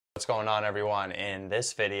What's going on, everyone? In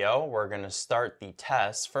this video, we're going to start the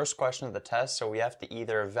test. First question of the test, so we have to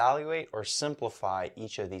either evaluate or simplify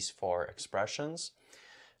each of these four expressions.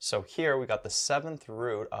 So here we got the 7th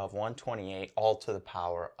root of 128 all to the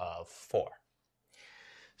power of 4.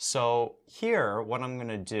 So here, what I'm going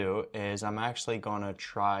to do is I'm actually going to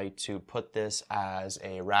try to put this as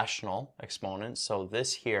a rational exponent. So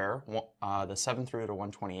this here, the 7th root of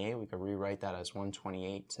 128, we could rewrite that as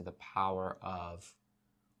 128 to the power of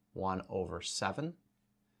 1 over 7,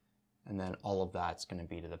 and then all of that's going to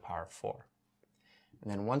be to the power of 4.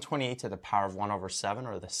 And then 128 to the power of 1 over 7,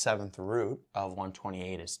 or the 7th root of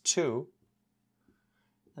 128, is 2,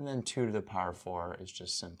 and then 2 to the power of 4 is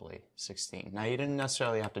just simply 16. Now you didn't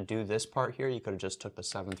necessarily have to do this part here, you could have just took the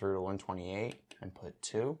 7th root of 128 and put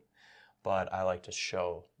 2, but I like to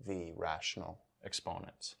show the rational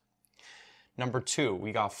exponents. Number 2,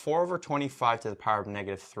 we got 4 over 25 to the power of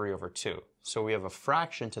negative 3 over 2. So we have a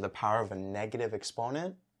fraction to the power of a negative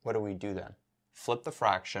exponent. What do we do then? Flip the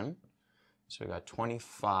fraction. So we got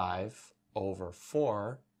 25 over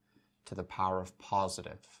 4 to the power of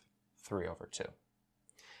positive 3 over 2. And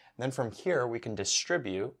then from here, we can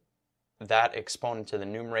distribute that exponent to the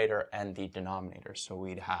numerator and the denominator. So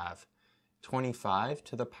we'd have 25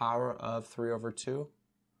 to the power of 3 over 2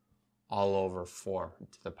 all over 4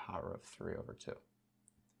 to the power of 3 over 2.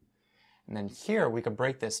 And then here we could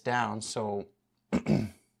break this down, so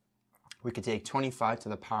we could take 25 to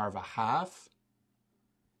the power of a half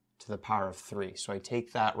to the power of 3. So I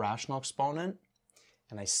take that rational exponent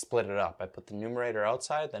and I split it up. I put the numerator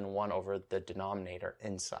outside, then 1 over the denominator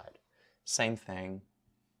inside. Same thing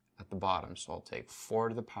at the bottom. So I'll take 4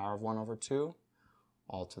 to the power of 1 over 2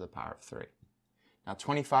 all to the power of 3. Now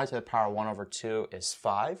 25 to the power of 1 over 2 is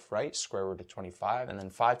 5, right? Square root of 25. And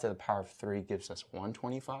then 5 to the power of 3 gives us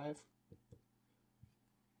 125.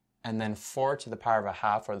 And then 4 to the power of a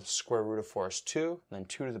half, or the square root of 4, is 2. And then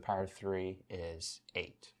 2 to the power of 3 is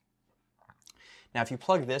 8. Now if you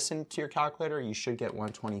plug this into your calculator, you should get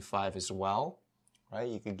 125 as well, right?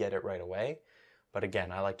 You could get it right away. But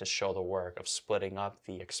again, I like to show the work of splitting up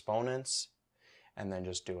the exponents and then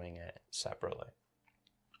just doing it separately.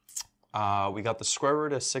 We got the square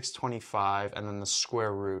root of 625 and then the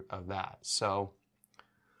square root of that. So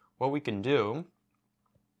what we can do,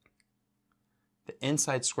 the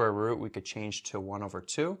inside square root we could change to 1 over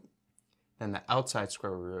 2. Then the outside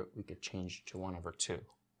square root we could change to 1 over 2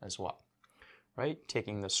 as well. Right?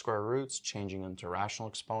 Taking the square roots, changing them to rational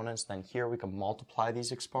exponents. Then here we can multiply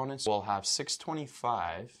these exponents. We'll have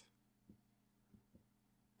 625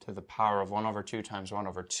 to the power of 1 over 2 times 1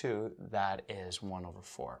 over 2. That is 1 over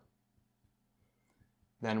 4.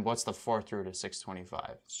 Then what's the 4th root of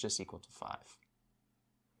 625? It's just equal to 5.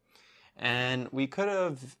 And we could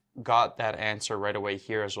have got that answer right away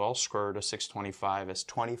here as well. Square root of 625 is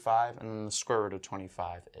 25, and then the square root of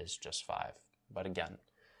 25 is just 5. But again,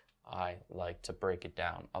 I like to break it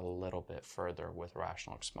down a little bit further with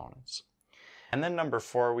rational exponents. And then number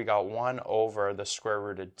 4, we got 1 over the square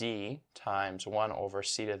root of d times 1 over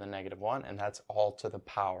c to the negative 1, and that's all to the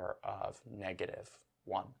power of negative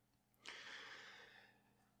 1.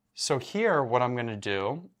 So here, what I'm going to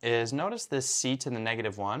do is notice this c to the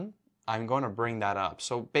negative 1. I'm going to bring that up.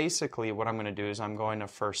 So basically, what I'm going to do is I'm going to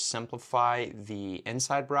first simplify the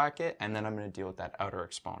inside bracket, and then I'm going to deal with that outer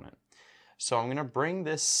exponent. So I'm going to bring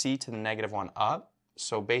this c to the negative 1 up.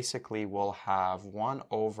 So basically, we'll have 1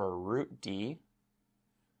 over root d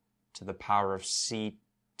to the power of c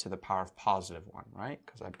to the power of positive 1, right?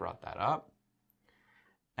 Because I brought that up.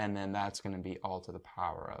 And then that's going to be all to the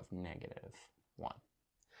power of negative 1.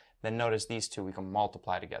 Then notice these two we can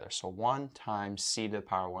multiply together. So 1 times c to the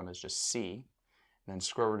power 1 is just c. And then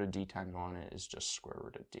square root of d times 1 is just square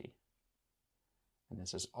root of d. And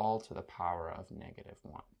this is all to the power of negative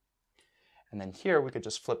 1. And then here we could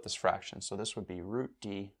just flip this fraction. So this would be root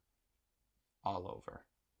d all over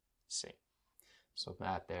c. So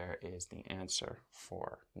that there is the answer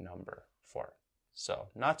for number 4. So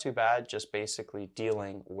not too bad, just basically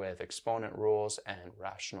dealing with exponent rules and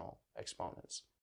rational exponents.